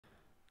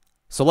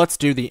So let's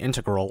do the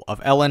integral of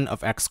ln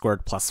of x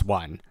squared plus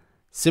 1.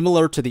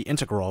 Similar to the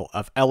integral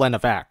of ln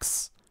of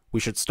x, we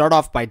should start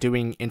off by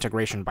doing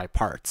integration by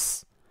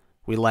parts.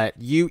 We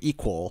let u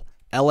equal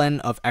ln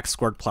of x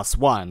squared plus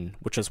 1,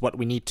 which is what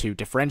we need to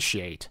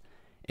differentiate,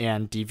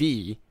 and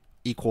dv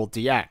equal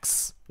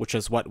dx, which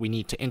is what we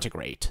need to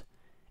integrate.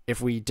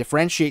 If we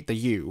differentiate the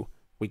u,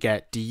 we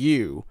get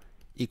du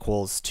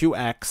equals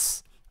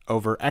 2x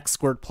over x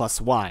squared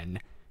plus 1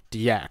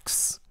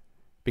 dx.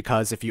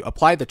 Because if you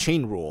apply the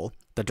chain rule,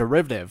 the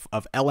derivative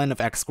of ln of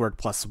x squared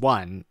plus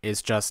 1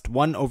 is just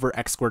 1 over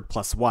x squared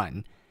plus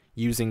 1,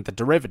 using the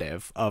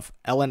derivative of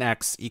ln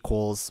x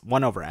equals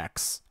 1 over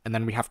x, and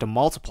then we have to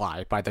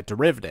multiply by the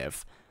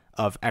derivative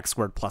of x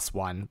squared plus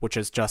 1, which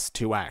is just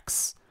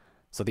 2x.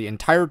 So the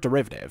entire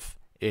derivative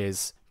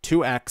is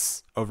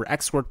 2x over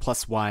x squared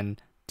plus 1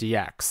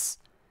 dx.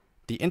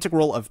 The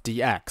integral of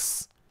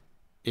dx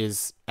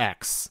is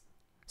x,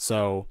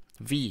 so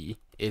v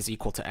is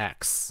equal to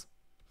x.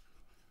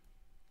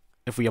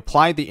 If we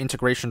apply the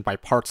integration by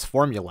parts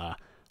formula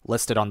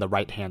listed on the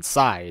right-hand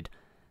side,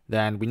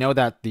 then we know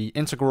that the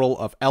integral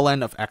of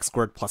ln of x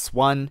squared plus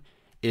 1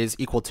 is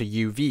equal to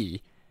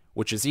uv,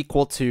 which is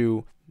equal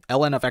to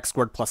ln of x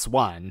squared plus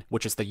 1,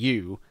 which is the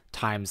u,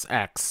 times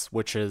x,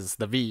 which is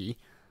the v.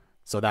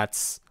 So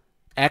that's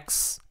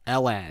x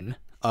ln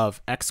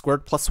of x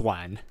squared plus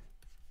 1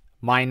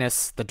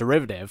 minus the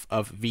derivative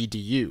of v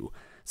du.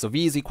 So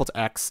v is equal to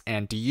x,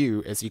 and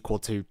du is equal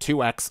to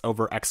 2x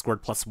over x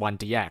squared plus 1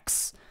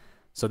 dx.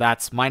 So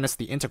that's minus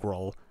the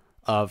integral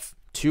of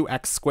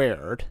 2x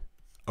squared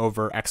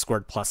over x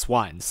squared plus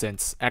 1,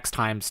 since x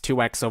times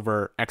 2x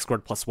over x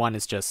squared plus 1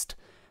 is just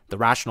the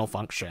rational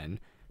function,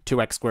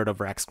 2x squared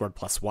over x squared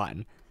plus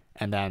 1,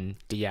 and then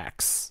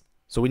dx.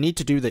 So we need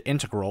to do the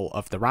integral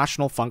of the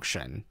rational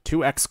function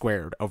 2x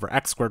squared over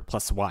x squared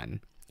plus 1.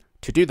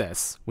 To do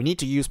this, we need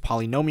to use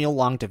polynomial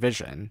long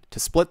division to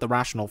split the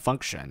rational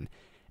function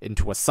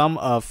into a sum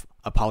of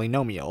a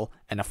polynomial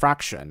and a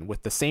fraction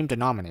with the same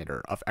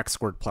denominator of x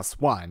squared plus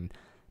 1,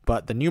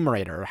 but the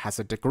numerator has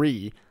a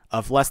degree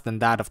of less than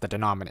that of the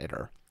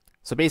denominator.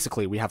 So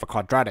basically, we have a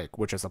quadratic,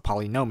 which is a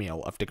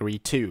polynomial of degree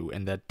 2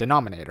 in the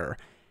denominator,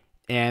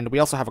 and we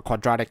also have a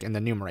quadratic in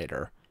the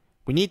numerator.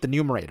 We need the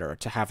numerator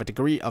to have a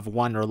degree of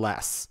 1 or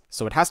less,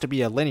 so it has to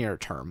be a linear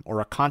term or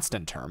a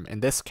constant term in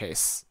this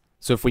case.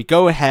 So if we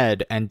go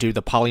ahead and do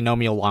the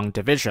polynomial long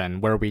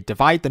division, where we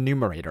divide the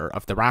numerator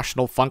of the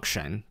rational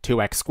function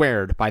 2x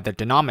squared by the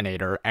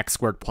denominator x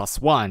squared plus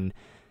 1,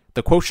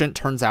 the quotient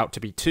turns out to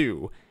be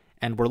 2,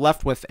 and we're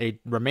left with a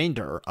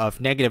remainder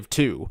of negative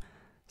 2.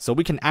 So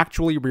we can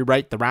actually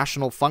rewrite the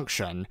rational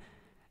function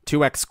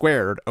 2x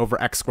squared over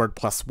x squared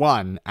plus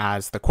 1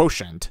 as the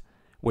quotient,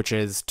 which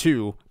is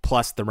 2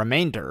 plus the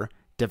remainder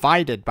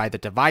divided by the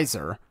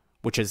divisor,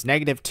 which is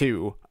negative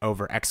 2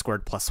 over x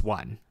squared plus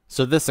 1.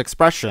 So this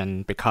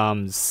expression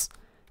becomes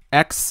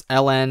x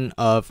ln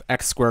of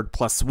x squared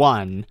plus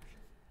 1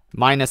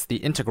 minus the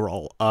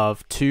integral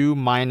of 2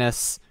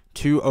 minus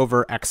 2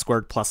 over x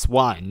squared plus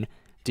 1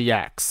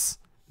 dx.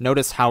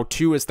 Notice how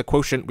 2 is the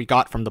quotient we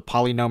got from the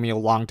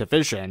polynomial long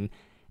division,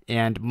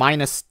 and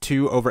minus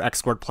 2 over x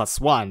squared plus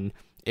 1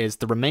 is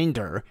the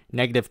remainder,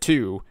 negative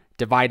 2,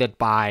 divided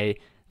by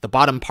the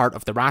bottom part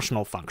of the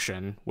rational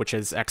function, which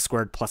is x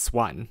squared plus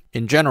 1.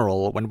 In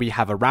general, when we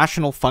have a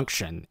rational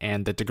function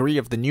and the degree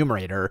of the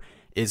numerator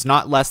is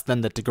not less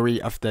than the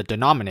degree of the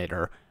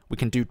denominator, we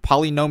can do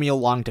polynomial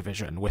long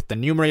division with the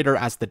numerator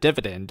as the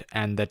dividend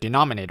and the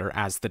denominator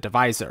as the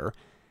divisor.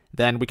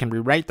 Then we can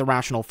rewrite the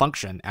rational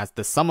function as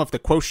the sum of the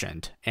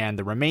quotient and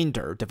the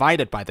remainder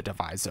divided by the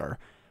divisor,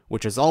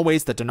 which is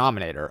always the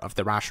denominator of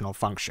the rational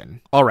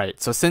function. Alright,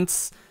 so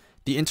since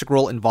the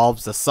integral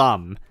involves a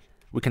sum,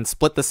 we can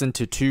split this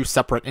into two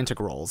separate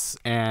integrals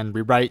and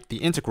rewrite the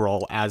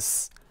integral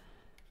as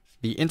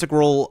the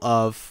integral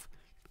of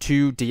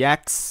 2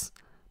 dx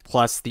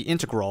plus the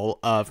integral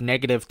of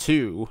negative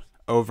 2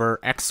 over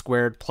x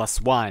squared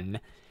plus 1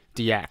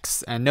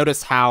 dx. And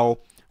notice how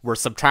we're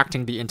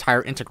subtracting the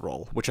entire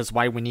integral, which is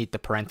why we need the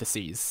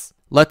parentheses.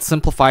 Let's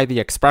simplify the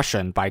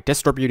expression by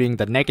distributing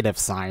the negative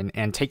sign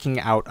and taking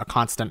out a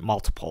constant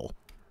multiple.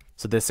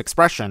 So this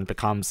expression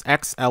becomes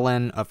x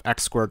ln of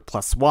x squared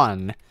plus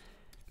 1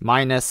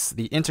 minus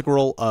the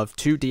integral of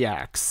 2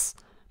 dx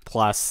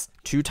plus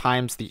 2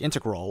 times the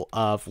integral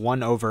of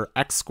 1 over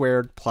x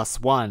squared plus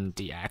 1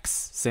 dx,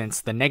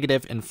 since the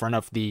negative in front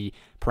of the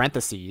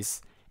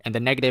parentheses and the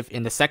negative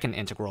in the second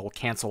integral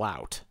cancel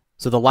out.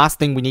 So the last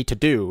thing we need to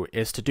do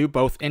is to do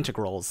both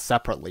integrals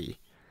separately.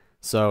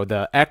 So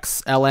the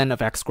x ln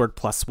of x squared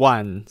plus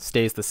 1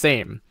 stays the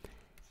same,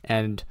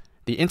 and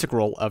the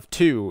integral of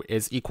 2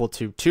 is equal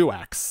to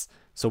 2x,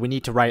 so we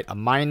need to write a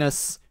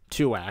minus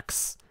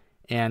 2x,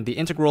 and the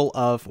integral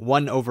of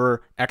 1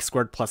 over x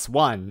squared plus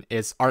 1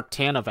 is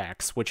arctan of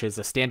x, which is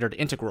a standard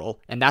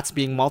integral, and that's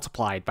being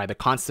multiplied by the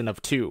constant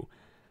of 2.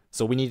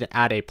 So we need to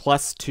add a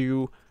plus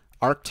 2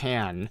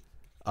 arctan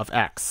of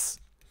x,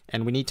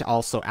 and we need to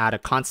also add a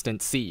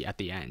constant c at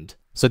the end.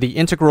 So the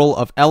integral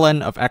of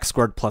ln of x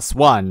squared plus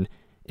 1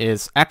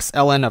 is x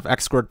ln of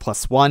x squared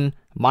plus 1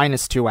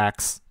 minus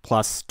 2x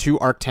plus 2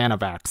 arctan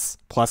of x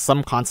plus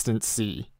some constant c.